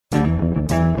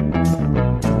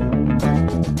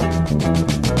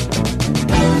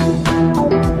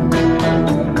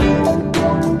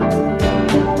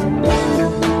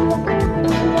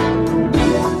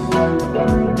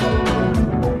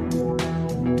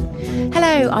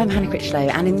Hello, I'm Hannah Critchlow,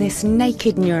 and in this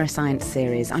Naked Neuroscience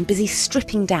series, I'm busy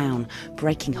stripping down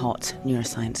breaking hot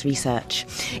neuroscience research.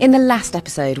 In the last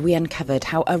episode, we uncovered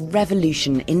how a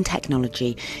revolution in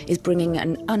technology is bringing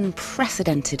an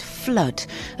unprecedented flood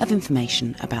of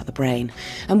information about the brain.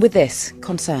 And with this,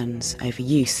 concerns over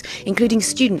use, including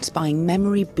students buying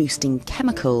memory-boosting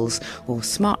chemicals or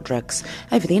smart drugs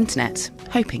over the internet,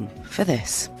 hoping for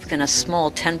this. And a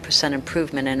small 10%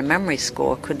 improvement in a memory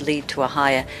score could lead to a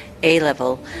higher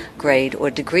A-level grade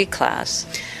or degree class.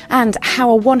 And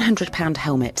how a £100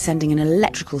 helmet sending an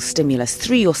electrical stimulus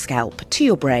through your scalp to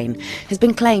your brain has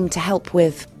been claimed to help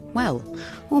with, well,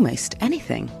 almost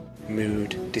anything.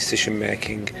 Mood,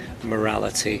 decision-making,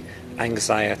 morality,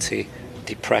 anxiety,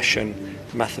 depression,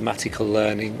 mathematical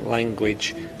learning,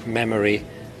 language, memory,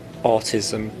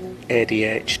 autism,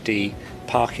 ADHD,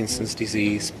 Parkinson's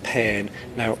disease, pain.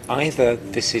 Now, either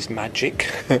this is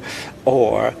magic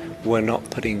or we're not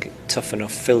putting tough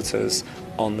enough filters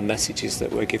on the messages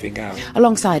that we're giving out.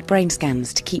 Alongside brain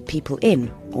scans to keep people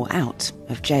in or out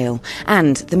of jail,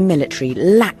 and the military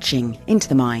latching into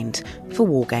the mind for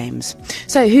war games.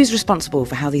 So who's responsible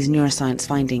for how these neuroscience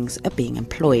findings are being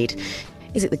employed?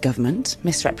 Is it the government,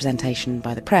 misrepresentation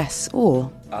by the press, or...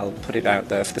 I'll put it out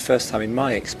there, for the first time in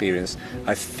my experience,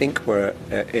 I think we're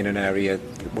in an area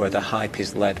where the hype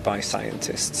is led by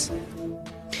scientists.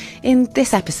 In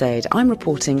this episode, I'm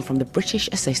reporting from the British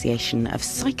Association of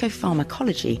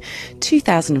Psychopharmacology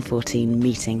 2014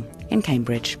 meeting in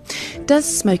Cambridge. Does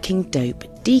smoking dope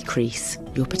decrease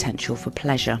your potential for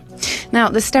pleasure? Now,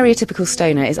 the stereotypical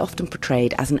stoner is often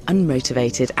portrayed as an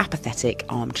unmotivated, apathetic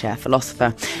armchair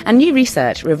philosopher, and new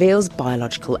research reveals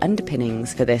biological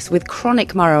underpinnings for this, with chronic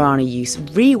marijuana use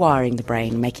rewiring the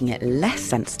brain, making it less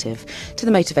sensitive to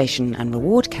the motivation and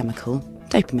reward chemical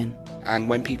dopamine. And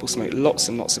when people smoke lots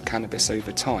and lots of cannabis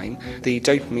over time, the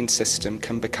dopamine system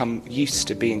can become used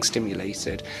to being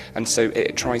stimulated, and so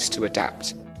it tries to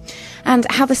adapt. And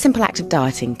how the simple act of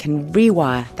dieting can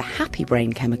rewire the happy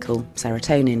brain chemical,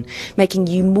 serotonin, making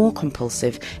you more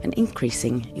compulsive and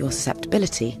increasing your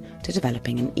susceptibility to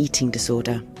developing an eating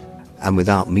disorder. And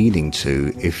without meaning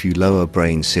to, if you lower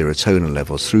brain serotonin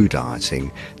levels through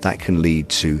dieting, that can lead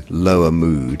to lower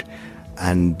mood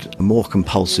and more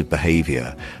compulsive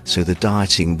behaviour. So the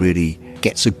dieting really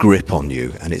gets a grip on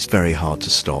you and it's very hard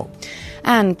to stop.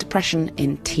 And depression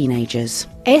in teenagers.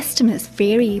 Estimates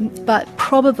vary, but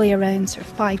probably around sort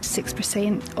of 5 to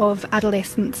 6% of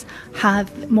adolescents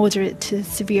have moderate to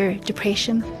severe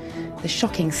depression. The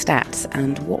shocking stats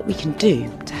and what we can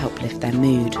do to help lift their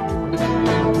mood.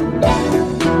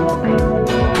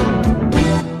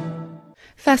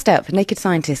 First up, Naked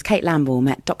Scientist Kate Lamble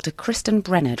met Dr. Kristen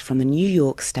Brennard from the New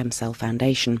York Stem Cell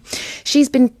Foundation. She's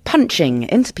been punching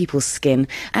into people's skin,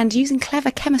 and using clever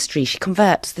chemistry, she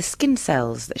converts the skin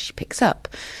cells that she picks up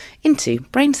into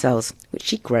brain cells, which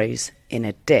she grows in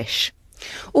a dish.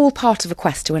 All part of a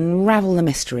quest to unravel the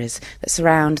mysteries that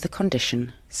surround the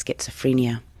condition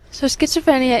schizophrenia. So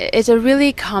schizophrenia is a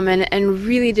really common and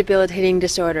really debilitating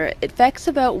disorder. It affects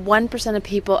about 1% of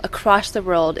people across the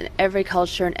world in every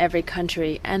culture and every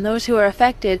country. And those who are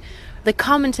affected, the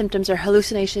common symptoms are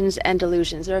hallucinations and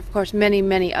delusions. There are, of course, many,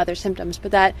 many other symptoms,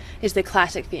 but that is the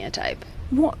classic phenotype.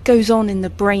 What goes on in the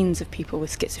brains of people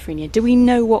with schizophrenia? Do we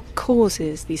know what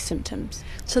causes these symptoms?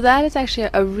 So that is actually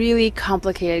a really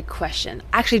complicated question.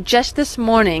 Actually, just this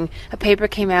morning, a paper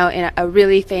came out in a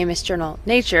really famous journal,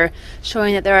 Nature,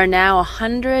 showing that there are now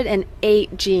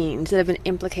 108 genes that have been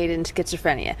implicated in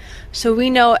schizophrenia. So we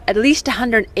know at least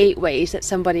 108 ways that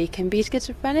somebody can be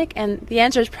schizophrenic, and the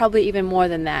answer is probably even more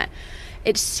than that.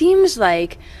 It seems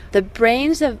like the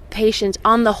brains of patients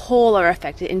on the whole are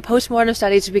affected. In postmortem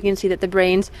studies, we can see that the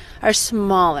brains are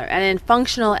smaller. And in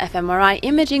functional fMRI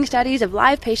imaging studies of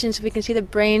live patients, we can see the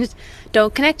brains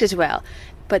don't connect as well.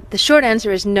 But the short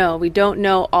answer is no. We don't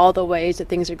know all the ways that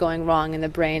things are going wrong in the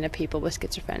brain of people with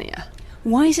schizophrenia.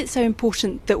 Why is it so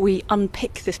important that we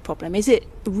unpick this problem? Is it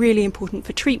really important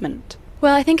for treatment?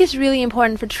 Well, I think it's really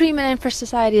important for treatment and for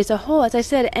society as a whole. As I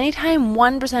said, anytime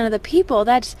 1% of the people,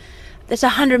 that's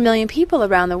 100 million people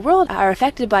around the world are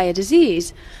affected by a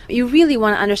disease. You really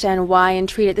want to understand why and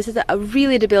treat it. This is a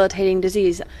really debilitating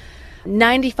disease.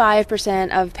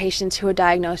 95% of patients who are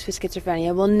diagnosed with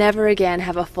schizophrenia will never again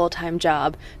have a full-time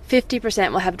job.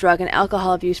 50% will have drug and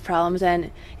alcohol abuse problems, and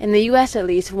in the US at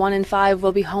least, 1 in 5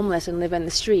 will be homeless and live in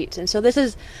the streets. And so this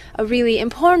is a really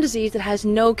important disease that has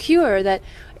no cure, that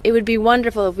it would be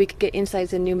wonderful if we could get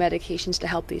insights and new medications to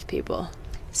help these people.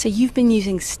 So you've been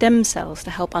using stem cells to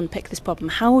help unpick this problem.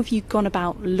 How have you gone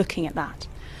about looking at that?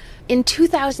 In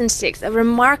 2006, a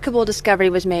remarkable discovery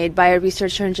was made by a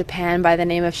researcher in Japan by the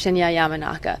name of Shinya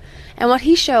Yamanaka. And what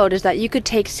he showed is that you could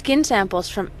take skin samples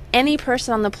from any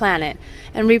person on the planet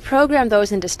and reprogram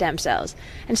those into stem cells.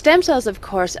 And stem cells, of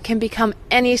course, can become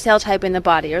any cell type in the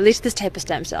body, or at least this type of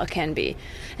stem cell can be.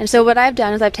 And so what I've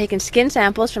done is I've taken skin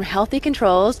samples from healthy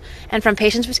controls and from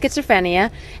patients with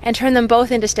schizophrenia and turned them both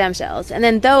into stem cells. And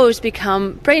then those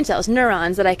become brain cells,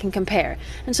 neurons that I can compare.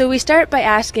 And so we start by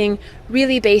asking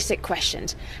really basic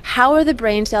questions. How are the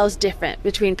brain cells different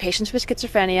between patients with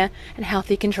schizophrenia and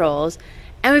healthy controls?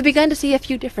 And we've begun to see a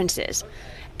few differences.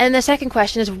 And the second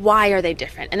question is, why are they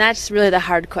different? And that's really the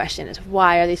hard question, is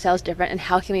why are these cells different and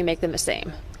how can we make them the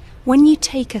same? When you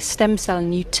take a stem cell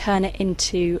and you turn it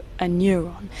into a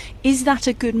neuron, is that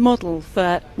a good model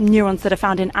for neurons that are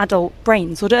found in adult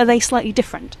brains, or are they slightly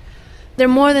different? They're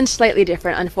more than slightly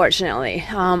different, unfortunately.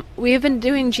 We've been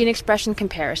doing gene expression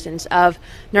comparisons of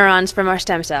neurons from our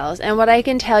stem cells, and what I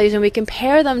can tell you is when we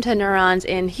compare them to neurons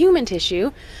in human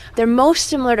tissue, they're most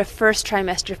similar to first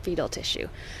trimester fetal tissue.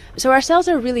 So our cells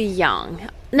are really young.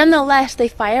 Nonetheless, they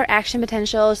fire action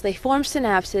potentials, they form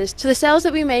synapses. So the cells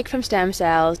that we make from stem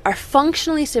cells are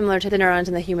functionally similar to the neurons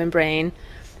in the human brain,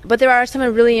 but there are some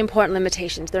really important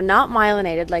limitations. They're not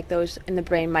myelinated like those in the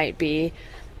brain might be,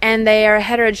 and they are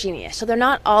heterogeneous. So they're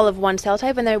not all of one cell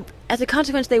type, and as a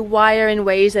consequence, they wire in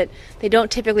ways that they don't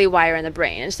typically wire in the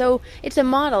brain. And so it's a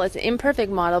model, it's an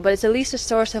imperfect model, but it's at least a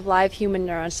source of live human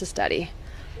neurons to study.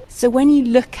 So when you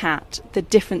look at the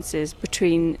differences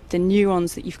between the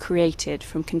neurons that you've created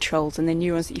from controls and the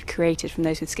neurons that you've created from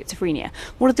those with schizophrenia,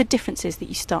 what are the differences that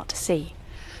you start to see?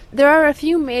 There are a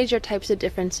few major types of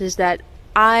differoences that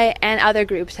I and other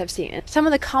groups have seen. Some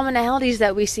of the commonalities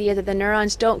that we see is that the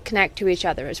neurons don't connect to each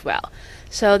other as well.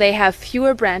 So they have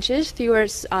fewer branches, fewer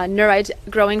neurites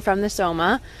growing from the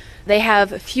soma. They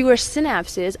have fewer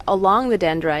synapses along the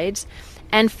dendrites.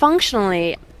 And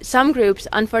functionally, some groups,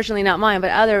 unfortunately not mine, but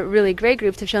other really great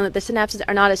groups have shown that the synapses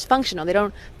are not as functional. They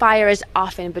don't fire as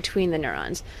often between the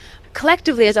neurons.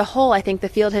 Collectively, as a whole, I think the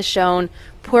field has shown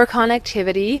poor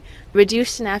connectivity,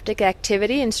 reduced synaptic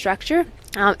activity and structure,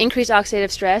 increased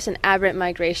oxidative stress, and aberrant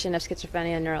migration of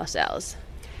schizophrenia neural cells.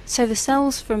 So the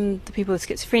cells from the people with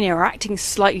schizophrenia are acting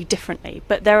slightly differently,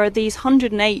 but there are these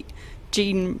 108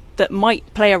 genes that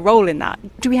might play a role in that.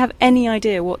 Do we have any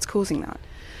idea what's causing that?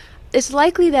 It's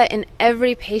likely that in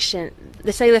every patient,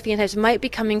 the cellular phenotypes might be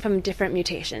coming from different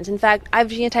mutations. In fact, I've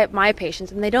genotyped my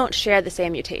patients and they don't share the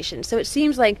same mutations. So it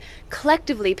seems like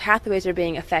collectively pathways are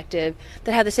being affected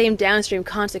that have the same downstream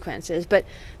consequences, but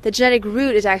the genetic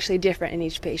root is actually different in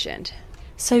each patient.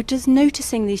 So does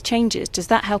noticing these changes, does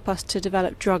that help us to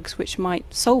develop drugs which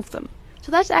might solve them?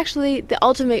 So that's actually the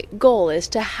ultimate goal, is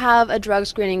to have a drug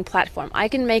screening platform. I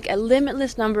can make a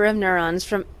limitless number of neurons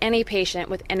from any patient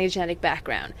with any genetic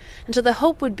background. And so the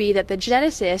hope would be that the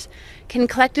geneticists can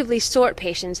collectively sort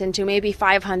patients into maybe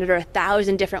 500 or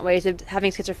 1,000 different ways of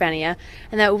having schizophrenia,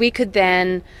 and that we could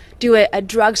then do a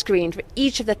drug screen for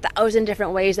each of the 1,000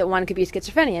 different ways that one could be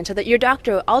schizophrenia, and so that your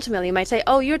doctor ultimately might say,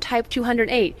 oh, you're type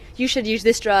 208, you should use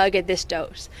this drug at this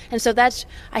dose. And so that's,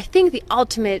 I think, the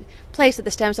ultimate place that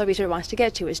the stem cell research wants to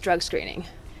get to, is drug screening.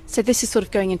 So this is sort of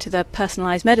going into the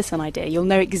personalised medicine idea. You'll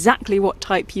know exactly what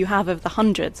type you have of the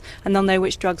hundreds, and they'll know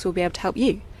which drugs will be able to help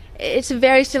you. It's a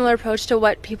very similar approach to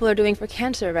what people are doing for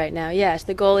cancer right now, yes.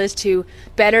 The goal is to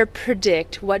better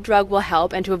predict what drug will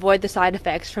help and to avoid the side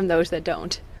effects from those that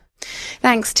don't.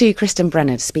 Thanks to Kristen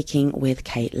Brennard speaking with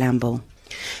Kate Lamble.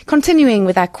 Continuing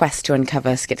with our quest to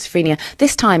uncover schizophrenia,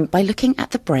 this time by looking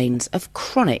at the brains of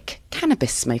chronic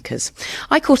cannabis smokers.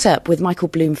 I caught up with Michael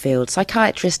Bloomfield,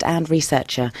 psychiatrist and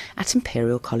researcher at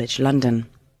Imperial College London.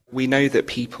 We know that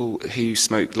people who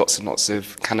smoke lots and lots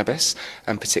of cannabis,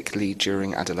 and particularly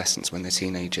during adolescence when they're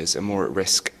teenagers, are more at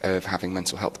risk of having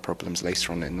mental health problems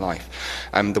later on in life.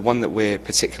 The one that we're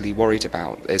particularly worried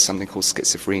about is something called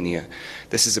schizophrenia.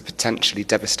 This is a potentially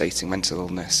devastating mental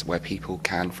illness where people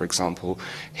can, for example,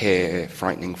 hear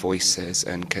frightening voices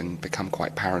and can become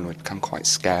quite paranoid, become quite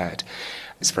scared.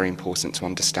 It's very important to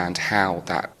understand how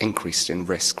that increase in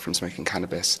risk from smoking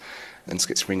cannabis and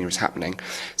schizophrenia is happening.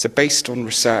 So based on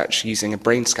research using a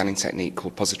brain scanning technique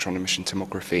called positron emission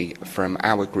tomography from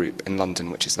our group in London,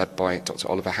 which is led by Dr.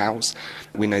 Oliver Howes,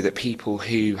 we know that people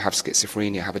who have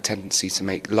schizophrenia have a tendency to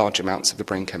make large amounts of the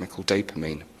brain chemical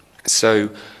dopamine. So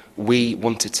we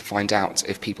wanted to find out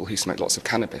if people who smoke lots of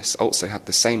cannabis also had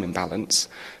the same imbalance,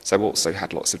 so also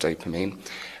had lots of dopamine.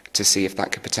 to see if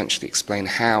that could potentially explain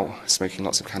how smoking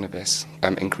lots of cannabis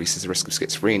increases the risk of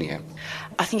schizophrenia.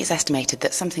 I think it's estimated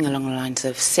that something along the lines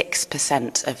of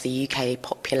 6% of the UK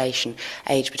population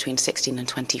aged between 16 and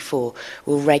 24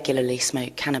 will regularly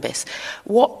smoke cannabis.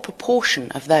 What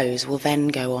proportion of those will then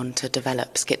go on to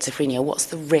develop schizophrenia? What's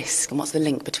the risk and what's the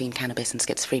link between cannabis and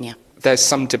schizophrenia? There's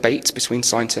some debate between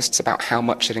scientists about how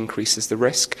much it increases the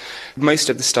risk.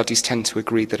 Most of the studies tend to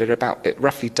agree that it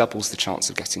roughly doubles the chance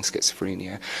of getting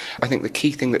schizophrenia. I think the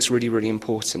key thing that's really, really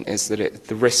important is that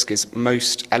the risk is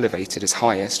most elevated, is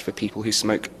highest for people who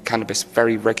smoke cannabis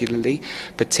very regularly,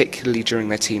 particularly during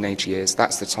their teenage years.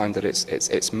 That's the time that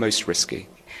it's most risky.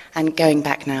 And going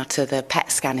back now to the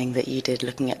PET scanning that you did,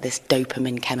 looking at this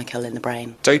dopamine chemical in the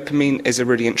brain. Dopamine is a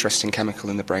really interesting chemical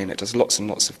in the brain. It does lots and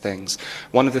lots of things.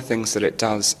 One of the things that it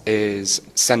does is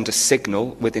send a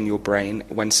signal within your brain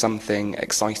when something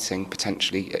exciting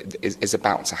potentially is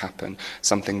about to happen,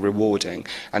 something rewarding.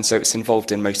 And so it's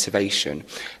involved in motivation.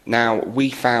 Now,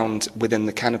 we found within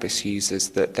the cannabis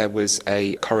users that there was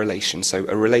a correlation, so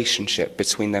a relationship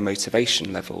between their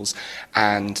motivation levels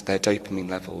and their dopamine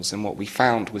levels. And what we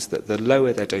found was that the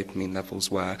lower their dopamine levels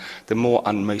were, the more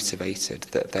unmotivated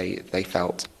that they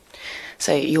felt.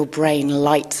 So your brain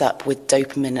lights up with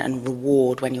dopamine and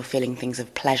reward when you're feeling things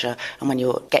of pleasure and when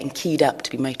you're getting keyed up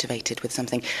to be motivated with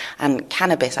something. And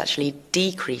cannabis actually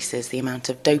decreases the amount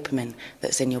of dopamine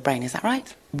that's in your brain. Is that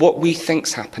right? What we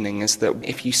think's happening is that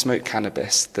if you smoke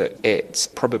cannabis, that it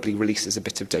probably releases a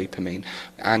bit of dopamine.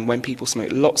 And when people smoke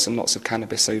lots and lots of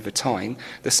cannabis over time,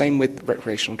 the same with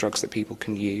recreational drugs that people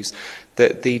can use,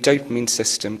 that the dopamine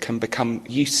system can become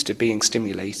used to being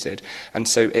stimulated. And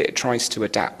so it tries to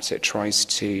adapt, it tries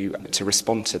to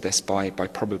respond to this by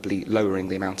probably lowering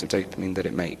the amount of dopamine that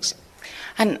it makes.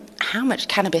 And how much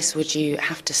cannabis would you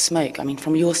have to smoke? I mean,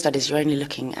 from your studies, you're only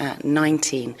looking at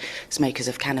 19 smokers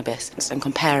of cannabis and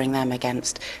comparing them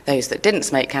against those that didn't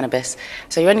smoke cannabis.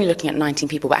 So you're only looking at 19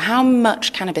 people. But how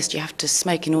much cannabis do you have to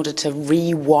smoke in order to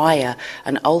rewire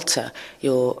and alter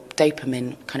your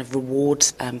dopamine kind of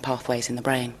rewards pathways in the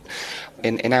brain?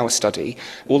 In our study,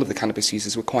 all of the cannabis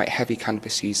users were quite heavy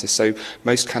cannabis users. So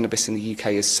most cannabis in the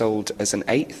UK is sold as an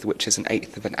eighth, which is an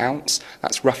eighth of an ounce.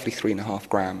 That's roughly 3.5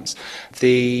 grams.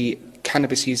 The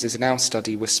cannabis users in our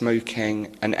study were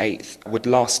smoking an eighth, would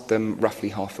last them roughly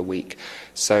half a week.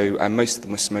 So most of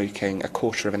them were smoking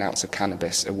 1/4 of an ounce of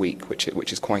cannabis a week, which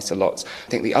is quite a lot. I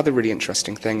think the other really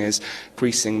interesting thing is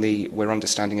increasingly we're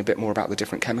understanding a bit more about the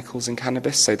different chemicals in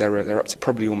cannabis. So there are up to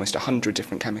probably almost 100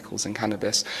 different chemicals in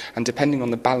cannabis, and depending on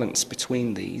the balance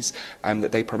between these,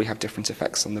 that they probably have different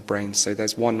effects on the brain. So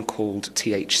there's one called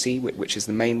THC, which is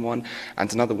the main one,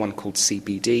 and another one called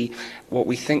CBD. What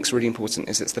we think is really important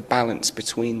is it's the balance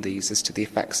between these as to the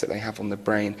effects that they have on the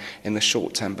brain in the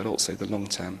short term, but also the long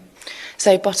term.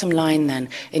 So bottom line then,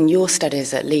 in your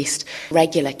studies at least,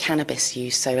 regular cannabis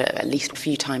use, so at least a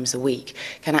few times a week,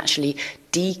 can actually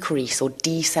decrease or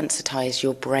desensitize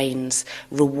your brain's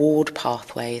reward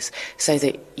pathways so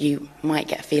that you might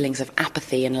get feelings of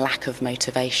apathy and lack of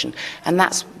motivation. And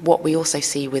that's what we also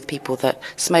see with people that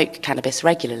smoke cannabis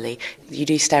regularly. You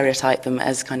do stereotype them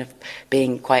as kind of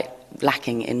being quite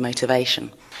lacking in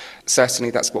motivation.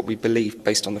 Certainly that's what we believe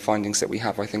based on the findings that we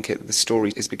have. I think the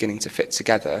story is beginning to fit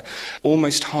together.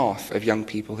 Almost half of young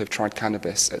people have tried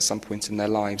cannabis at some point in their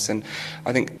lives, and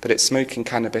I think that it's smoking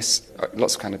cannabis,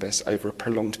 lots of cannabis, over a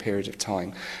prolonged period of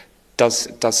time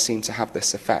does seem to have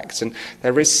this effect. And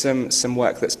there is some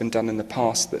work that's been done in the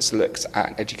past that's looked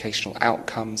at educational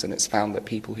outcomes, and it's found that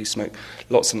people who smoke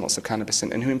lots and lots of cannabis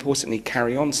and who importantly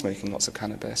carry on smoking lots of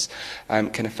cannabis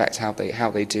can affect how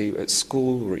they do at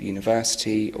school or at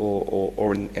university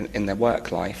or in their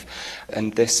work life.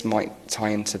 And this might tie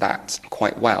into that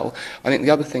quite well. I think the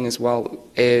other thing as well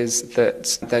is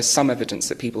that there's some evidence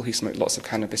that people who smoke lots of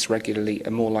cannabis regularly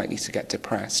are more likely to get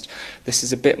depressed. This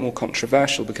is a bit more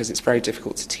controversial because it's very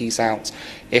difficult to tease out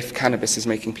if cannabis is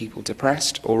making people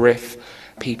depressed or if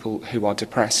people who are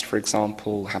depressed, for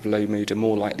example, have low mood, are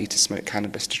more likely to smoke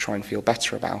cannabis to try and feel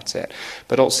better about it.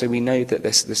 But also we know that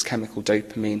this chemical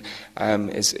dopamine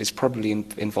is probably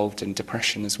involved in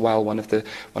depression as well. One of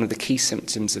the key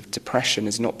symptoms of depression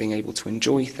is not being able to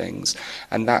enjoy things,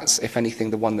 and that's, if anything,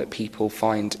 the one that people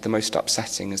find the most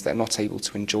upsetting, is they're not able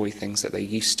to enjoy things that they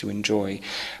used to enjoy.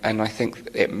 And I think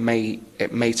it may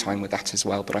tie in with that as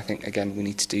well. But I think again we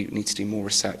need to do more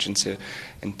research into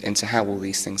how all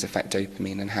these things affect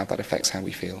dopamine and how that affects how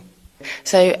we feel.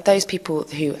 So those people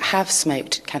who have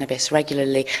smoked cannabis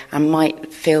regularly and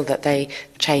might feel that they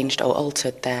changed or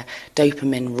altered their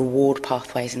dopamine reward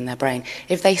pathways in their brain,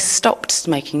 if they stopped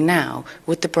smoking now,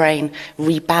 would the brain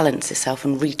rebalance itself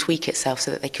and retweak itself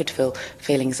so that they could feel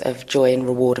feelings of joy and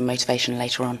reward and motivation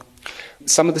later on?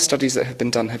 Some of the studies that have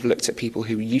been done have looked at people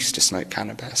who used to smoke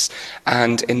cannabis,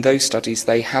 and in those studies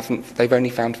they've only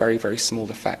found very, very small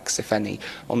effects, if any,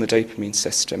 on the dopamine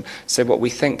system. So what we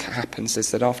think happens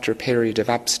is that after a period of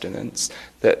abstinence,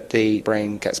 that the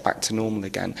brain gets back to normal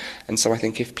again. And so I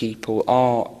think if people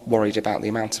are worried about the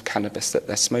amount of cannabis that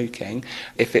they're smoking,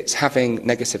 if it's having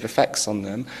negative effects on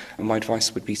them, my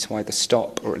advice would be to either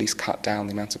stop or at least cut down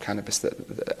the amount of cannabis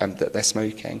that they're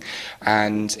smoking.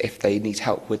 And if they need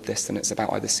help with this, then it's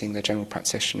about either seeing their general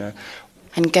practitioner.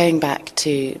 And going back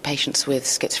to patients with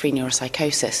schizophrenia or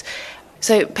psychosis,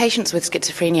 so patients with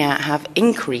schizophrenia have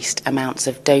increased amounts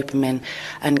of dopamine,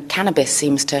 and cannabis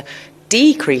seems to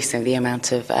decrease in the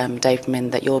amount of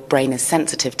dopamine that your brain is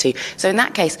sensitive to. So in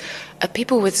that case, are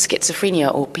people with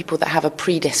schizophrenia or people that have a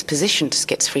predisposition to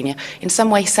schizophrenia in some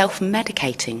way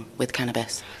self-medicating with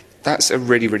cannabis? That's a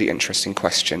really, really interesting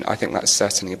question. I think that's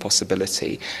certainly a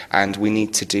possibility, and we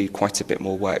need to do quite a bit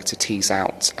more work to tease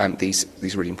out these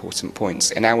really important points.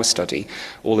 In our study,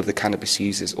 all of the cannabis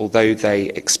users, although they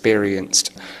experienced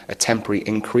a temporary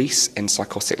increase in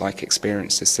psychotic-like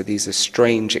experiences, so these are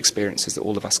strange experiences that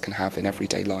all of us can have in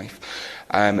everyday life,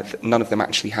 none of them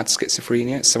actually had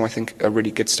schizophrenia. So I think a really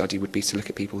good study would be to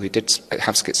look at people who did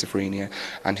have schizophrenia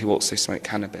and who also smoked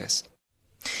cannabis.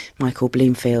 Michael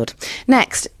Bloomfield.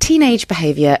 Next, teenage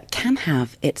behaviour can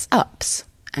have its ups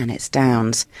and its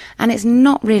downs, and it's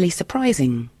not really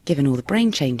surprising given all the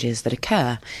brain changes that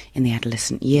occur in the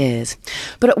adolescent years.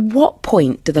 But at what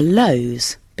point do the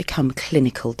lows become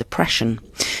clinical depression?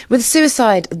 With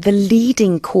suicide the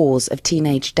leading cause of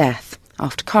teenage death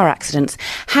after car accidents,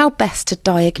 how best to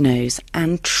diagnose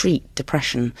and treat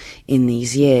depression in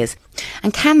these years?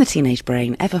 And can the teenage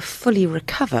brain ever fully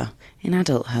recover in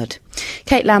adulthood?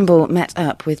 Kate Lamble met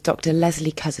up with Dr.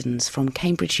 Leslie Cousins from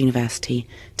Cambridge University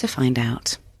to find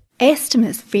out.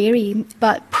 Estimates vary,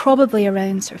 but probably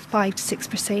around sort of 5 to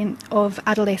 6% of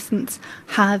adolescents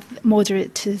have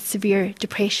moderate to severe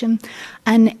depression.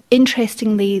 And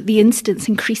interestingly, the incidence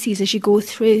increases as you go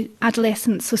through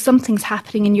adolescence. So something's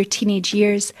happening in your teenage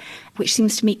years which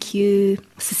seems to make you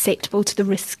susceptible to the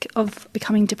risk of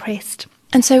becoming depressed.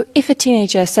 And so if a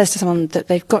teenager says to someone that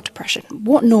they've got depression,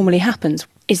 what normally happens?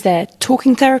 Is there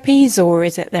talking therapies, or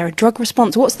is there a drug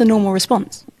response? What's the normal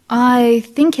response? I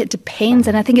think it depends,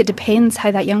 and I think it depends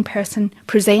how that young person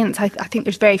presents. I think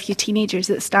there's very few teenagers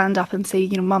that stand up and say,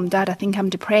 Mum, Dad, I think I'm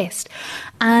depressed.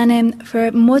 And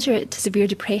for moderate to severe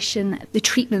depression, the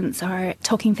treatments are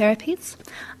talking therapies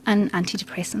and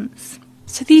antidepressants.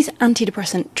 So these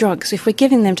antidepressant drugs, if we're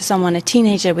giving them to someone, a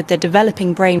teenager with their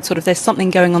developing brain, sort of there's something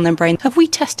going on in their brain, have we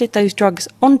tested those drugs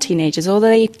on teenagers, or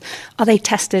are they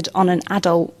tested on an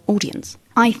adult audience?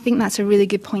 I think that's a really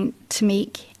good point to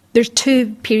make. There's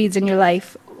 2 periods in your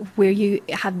life where you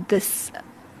have this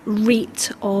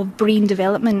rate of brain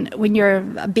development when you're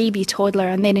a baby, toddler,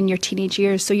 and then in your teenage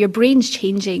years. So your brain's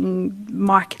changing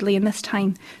markedly in this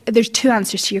time. There's 2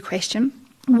 answers to your question.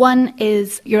 One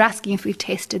is you're asking if we've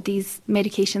tested these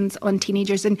medications on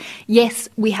teenagers, and yes,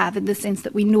 we have, in the sense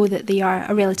that we know that they are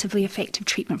a relatively effective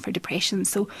treatment for depression.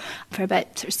 So for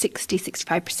about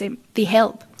 60-65%, they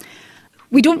help.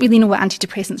 We don't really know what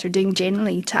antidepressants are doing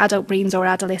generally to adult brains or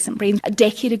adolescent brains. A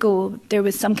decade ago, there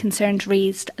was some concerns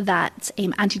raised that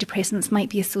antidepressants might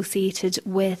be associated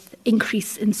with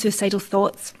increase in suicidal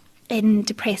thoughts in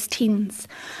depressed teens,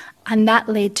 and that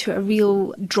led to a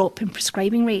real drop in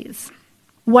prescribing rates.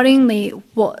 Worryingly,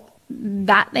 what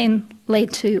that then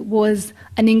led to was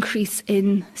an increase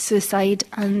in suicide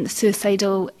and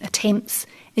suicidal attempts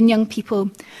in young people.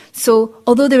 So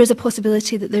although there is a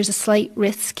possibility that there's a slight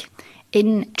risk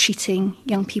in treating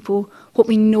young people, what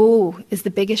we know is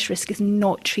the biggest risk is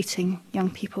not treating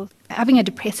young people. Having a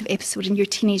depressive episode in your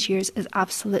teenage years is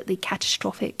absolutely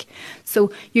catastrophic.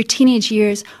 So your teenage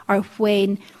years are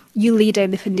when you lay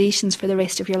down the foundations for the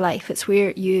rest of your life. It's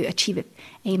where you achieve it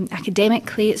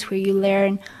academically. It's where you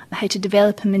learn how to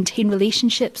develop and maintain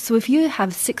relationships. So if you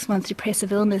have 6-month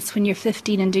depressive illness when you're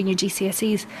 15 and doing your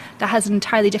GCSEs, that has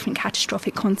entirely different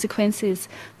catastrophic consequences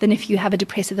than if you have a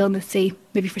depressive illness, say,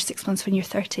 maybe for 6 months when you're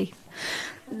 30.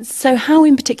 So how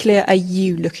in particular are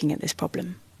you looking at this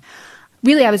problem?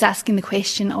 Really, I was asking the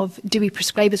question of, do we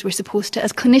prescribe as we're supposed to?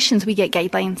 As clinicians, we get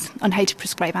guidelines on how to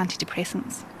prescribe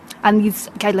antidepressants. And these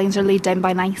guidelines are laid down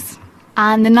by NICE.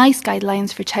 And the NICE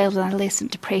guidelines for child and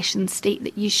adolescent depression state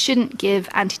that you shouldn't give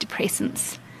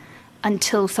antidepressants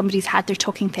until somebody's had their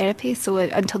talking therapy, so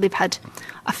until they've had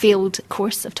a failed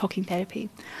course of talking therapy.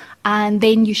 And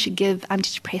then you should give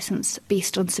antidepressants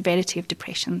based on severity of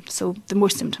depression. So the more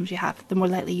symptoms you have, the more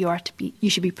likely you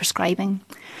should be prescribing.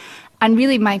 And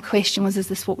really my question was, is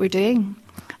this what we're doing?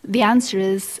 The answer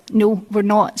is no, we're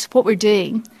not. What we're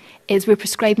doing is we're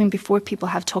prescribing before people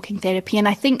have talking therapy. And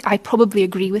I think I probably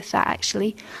agree with that,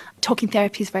 actually. Talking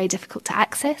therapy is very difficult to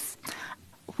access.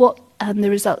 What the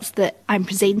results that I'm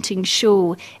presenting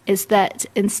show is that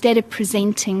instead of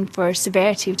presenting for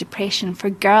severity of depression,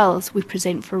 for girls, we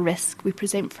present for risk. We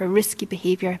present for risky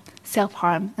behaviour,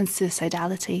 self-harm and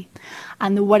suicidality.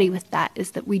 And the worry with that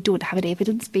is that we don't have an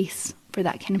evidence base for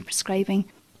that kind of prescribing.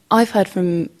 I've heard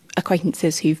from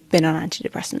acquaintances who've been on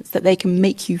antidepressants that they can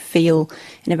make you feel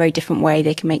in a very different way.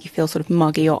 They can make you feel sort of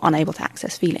muggy or unable to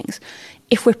access feelings.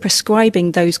 If we're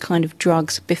prescribing those kind of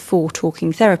drugs before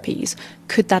talking therapies,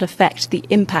 could that affect the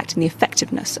impact and the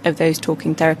effectiveness of those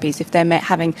talking therapies if they're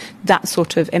having that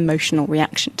sort of emotional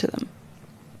reaction to them?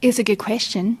 It's a good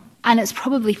question. And it's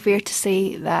probably fair to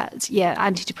say that, yeah,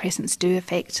 antidepressants do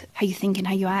affect how you think and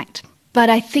how you act. But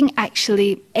I think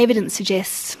actually evidence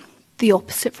suggests the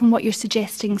opposite from what you're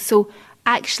suggesting. So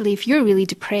actually, if you're really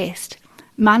depressed,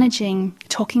 managing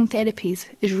talking therapies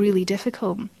is really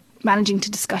difficult. Managing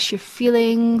to discuss your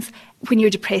feelings when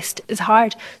you're depressed is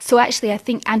hard. So actually, I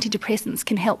think antidepressants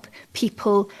can help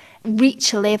people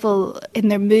reach a level in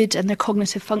their mood and their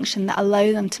cognitive function that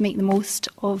allow them to make the most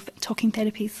of talking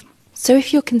therapies. So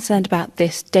if you're concerned about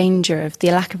this danger of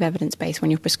the lack of evidence base when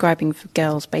you're prescribing for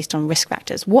girls based on risk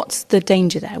factors, what's the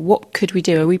danger there? What could we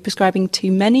do? Are we prescribing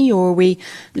too many, or are we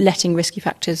letting risky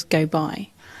factors go by?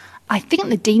 I think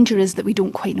the danger is that we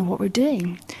don't quite know what we're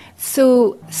doing.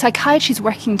 So psychiatry is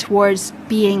working towards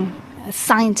being as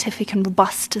scientific and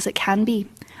robust as it can be.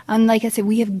 And like I said,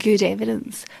 we have good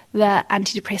evidence that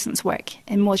antidepressants work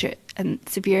in moderate and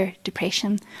severe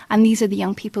depression. And these are the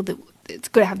young people that it's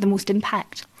going to have the most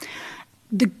impact.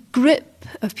 The group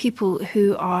of people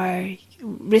who are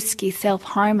risky,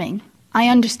 self-harming, I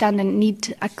understand and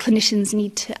clinicians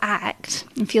need to act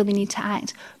and feel they need to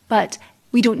act, but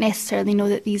we don't necessarily know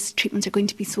that these treatments are going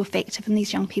to be so effective in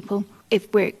these young people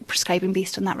if we're prescribing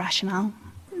based on that rationale.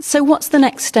 So what's the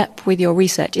next step with your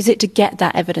research? Is it to get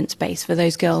that evidence base for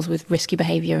those girls with risky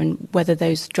behaviour and whether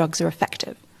those drugs are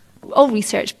effective? All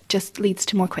research just leads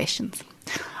to more questions.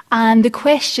 And the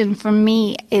question for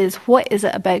me is, what is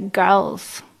it about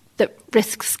girls that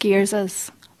risk scares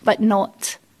us, but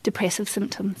not depressive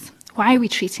symptoms? Why are we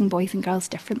treating boys and girls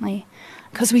differently?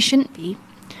 Because we shouldn't be.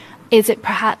 Is it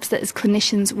perhaps that as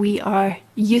clinicians we are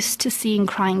used to seeing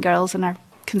crying girls in our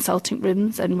consulting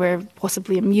rooms and we're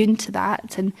possibly immune to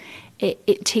that, and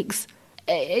it takes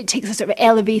a sort of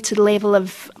elevated level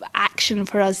of action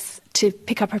for us to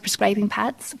pick up our prescribing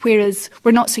pads, whereas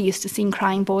we're not so used to seeing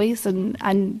crying boys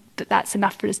and that's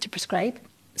enough for us to prescribe.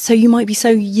 So you might be so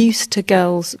used to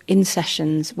girls in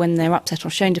sessions when they're upset or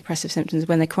showing depressive symptoms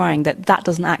when they're crying that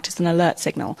doesn't act as an alert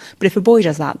signal. But if a boy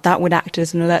does that would act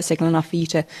as an alert signal enough for you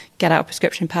to get out a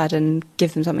prescription pad and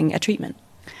give them a treatment.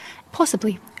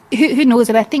 Possibly. Who knows?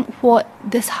 And I think what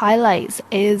this highlights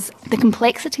is the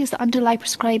complexities that underlie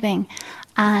prescribing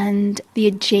and the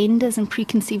agendas and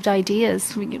preconceived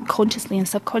ideas, consciously and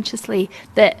subconsciously,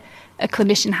 that a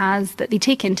clinician has that they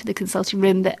take into the consulting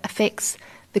room that affects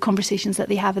the conversations that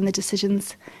they have and the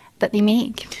decisions that they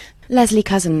make. Leslie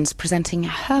Cousins presenting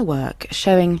her work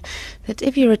showing that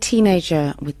if you're a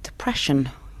teenager with depression,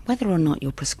 whether or not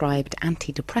you're prescribed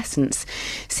antidepressants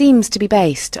seems to be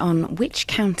based on which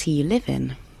county you live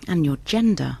in and your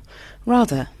gender,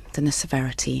 rather than the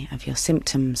severity of your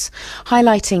symptoms,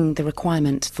 highlighting the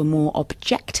requirement for more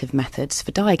objective methods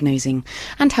for diagnosing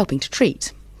and helping to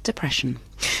treat depression.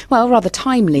 Well, rather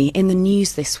timely in the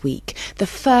news this week, the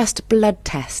first blood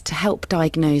test to help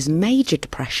diagnose major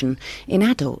depression in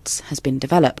adults has been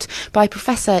developed by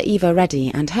Professor Eva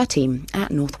Reddy and her team at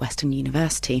Northwestern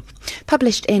University.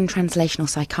 Published in Translational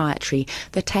Psychiatry,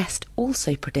 the test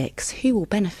also predicts who will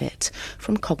benefit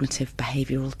from cognitive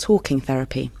behavioural talking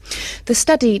therapy. The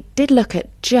study did look at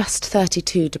just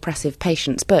 32 depressive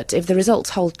patients, but if the results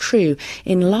hold true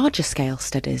in larger scale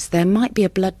studies, there might be a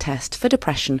blood test for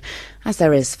depression as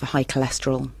there is for high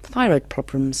cholesterol, thyroid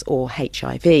problems or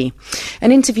HIV.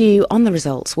 An interview on the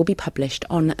results will be published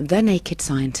on The Naked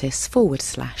Scientist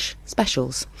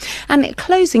 /specials. And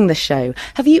closing the show,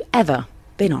 have you ever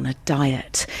been on a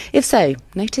diet? If so,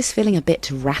 notice feeling a bit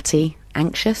ratty,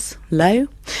 anxious, low,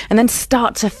 and then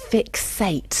start to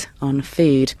fixate on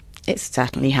food. It's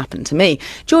certainly happened to me.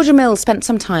 Georgia Mills spent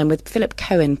some time with Philip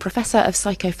Cohen, Professor of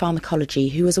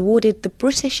Psychopharmacology, who was awarded the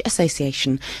British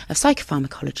Association of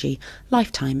Psychopharmacology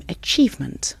Lifetime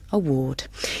Achievement Award.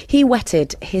 He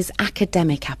whetted his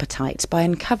academic appetite by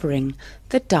uncovering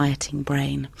the dieting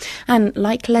brain. And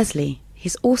like Leslie,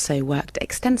 he's also worked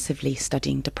extensively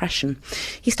studying depression.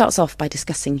 He starts off by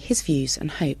discussing his views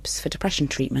and hopes for depression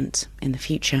treatment in the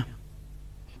future.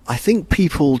 I think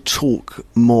people talk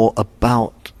more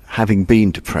about having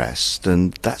been depressed,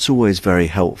 and that's always very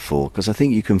helpful because I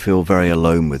think you can feel very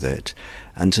alone with it,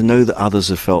 and to know that others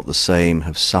have felt the same,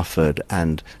 have suffered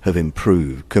and have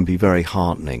improved can be very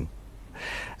heartening.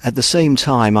 At the same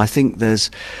time, I think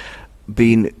there's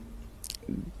been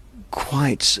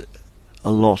quite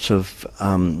a lot of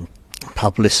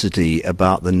publicity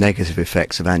about the negative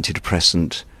effects of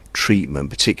antidepressant treatment,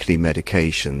 particularly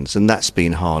medications, and that's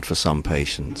been hard for some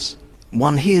patients.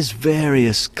 One hears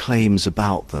various claims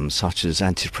about them, such as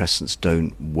antidepressants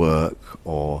don't work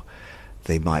or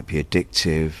they might be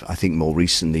addictive. I think more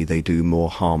recently they do more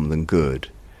harm than good.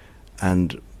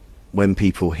 And when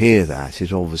people hear that,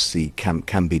 it obviously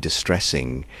can be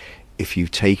distressing if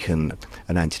you've taken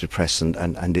an antidepressant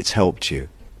and it's helped you.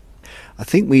 I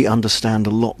think we understand a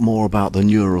lot more about the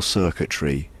neural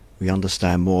circuitry. We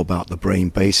understand more about the brain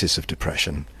basis of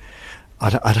depression.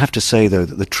 I'd have to say, though,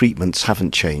 that the treatments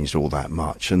haven't changed all that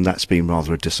much, and that's been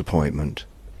rather a disappointment.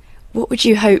 What would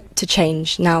you hope to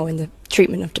change now in the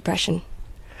treatment of depression?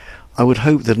 I would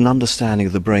hope that an understanding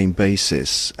of the brain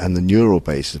basis and the neural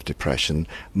basis of depression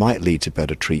might lead to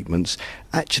better treatments,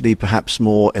 actually perhaps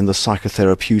more in the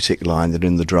psychotherapeutic line than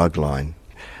in the drug line,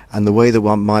 and the way that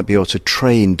one might be able to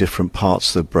train different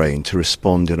parts of the brain to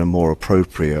respond in a more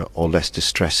appropriate or less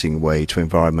distressing way to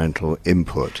environmental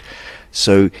input.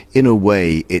 So in a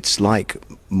way, it's like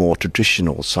more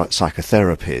traditional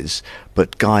psychotherapies,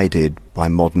 but guided by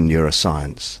modern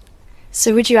neuroscience.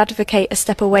 So would you advocate a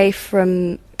step away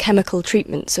from chemical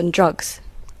treatments and drugs?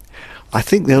 I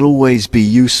think they'll always be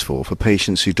useful for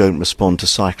patients who don't respond to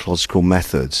psychological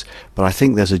methods, but I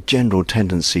think there's a general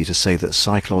tendency to say that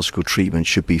psychological treatment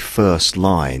should be first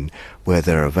line where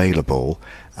they're available,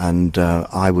 and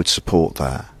I would support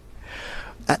that.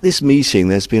 At this meeting,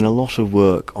 there's been a lot of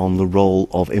work on the role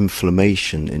of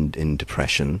inflammation in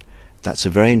depression. That's a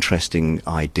very interesting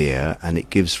idea, and it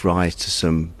gives rise to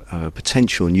some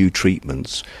potential new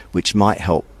treatments which might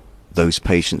help those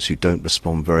patients who don't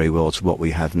respond very well to what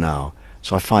we have now.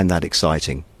 So I find that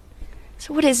exciting.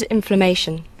 So what is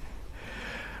inflammation?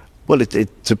 Well,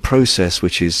 it's a process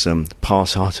which is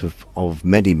part out of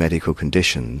many medical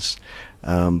conditions,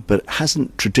 but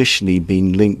hasn't traditionally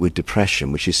been linked with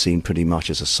depression, which is seen pretty much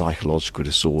as a psychological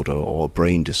disorder or a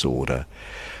brain disorder.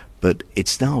 But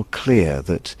it's now clear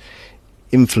that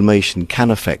inflammation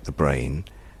can affect the brain,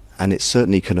 and it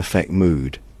certainly can affect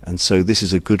mood. And so this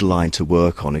is a good line to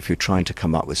work on if you're trying to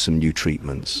come up with some new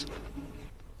treatments.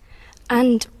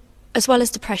 And as well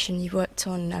as depression, you've worked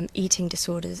on eating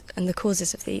disorders and the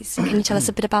causes of these. Can you tell us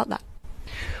a bit about that?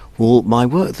 Well, my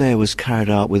work there was carried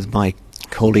out with my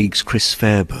colleagues Chris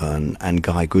Fairburn and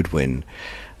Guy Goodwin,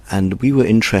 and we were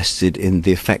interested in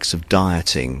the effects of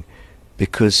dieting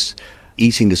because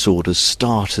eating disorders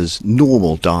start as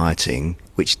normal dieting,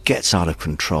 which gets out of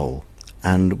control.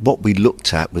 And what we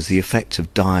looked at was the effect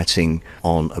of dieting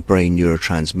on a brain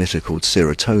neurotransmitter called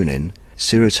serotonin.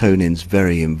 Serotonin's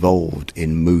very involved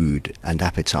in mood and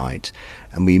appetite,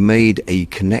 and we made a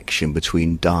connection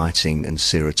between dieting and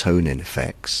serotonin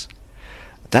effects.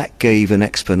 That gave an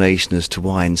explanation as to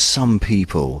why in some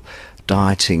people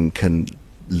dieting can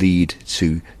lead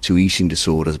to eating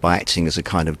disorders by acting as a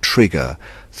kind of trigger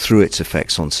through its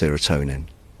effects on serotonin.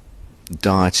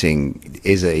 Dieting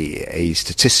is a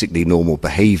statistically normal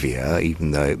behaviour,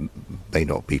 even though it may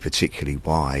not be particularly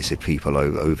wise if people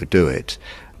overdo it.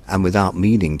 And without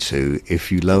meaning to,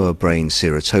 if you lower brain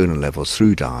serotonin levels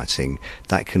through dieting,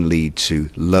 that can lead to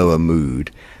lower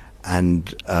mood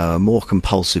and more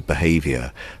compulsive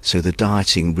behaviour. So the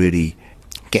dieting really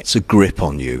gets a grip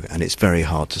on you, and it's very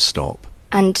hard to stop.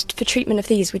 And for treatment of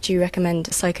these, would you recommend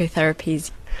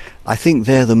psychotherapies? I think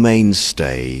they're the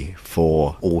mainstay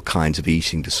for all kinds of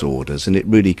eating disorders, and it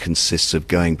really consists of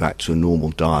going back to a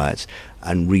normal diet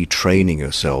and retraining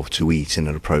yourself to eat in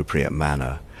an appropriate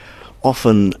manner.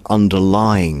 Often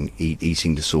underlying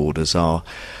eating disorders are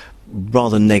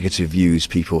rather negative views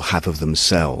people have of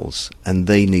themselves, and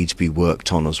they need to be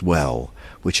worked on as well,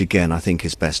 which again I think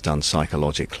is best done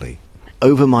psychologically.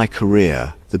 Over my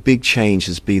career, the big change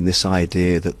has been this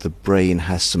idea that the brain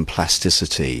has some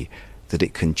plasticity, that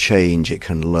it can change, it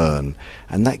can learn,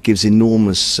 and that gives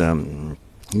enormous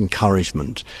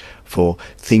encouragement for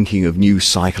thinking of new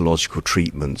psychological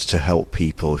treatments to help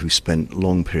people who spent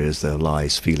long periods of their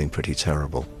lives feeling pretty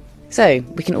terrible. So,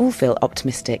 we can all feel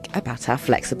optimistic about our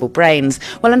flexible brains.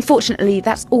 Well, unfortunately,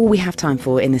 that's all we have time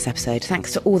for in this episode.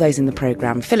 Thanks to all those in the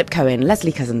programme: Philip Cohen,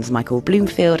 Leslie Cousins, Michael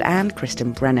Bloomfield and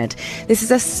Kristen Brennard. This is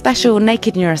a special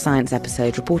Naked Neuroscience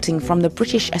episode reporting from the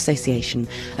British Association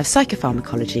of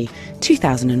Psychopharmacology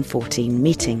 2014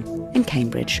 meeting in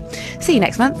Cambridge. See you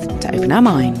next month to open our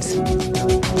minds.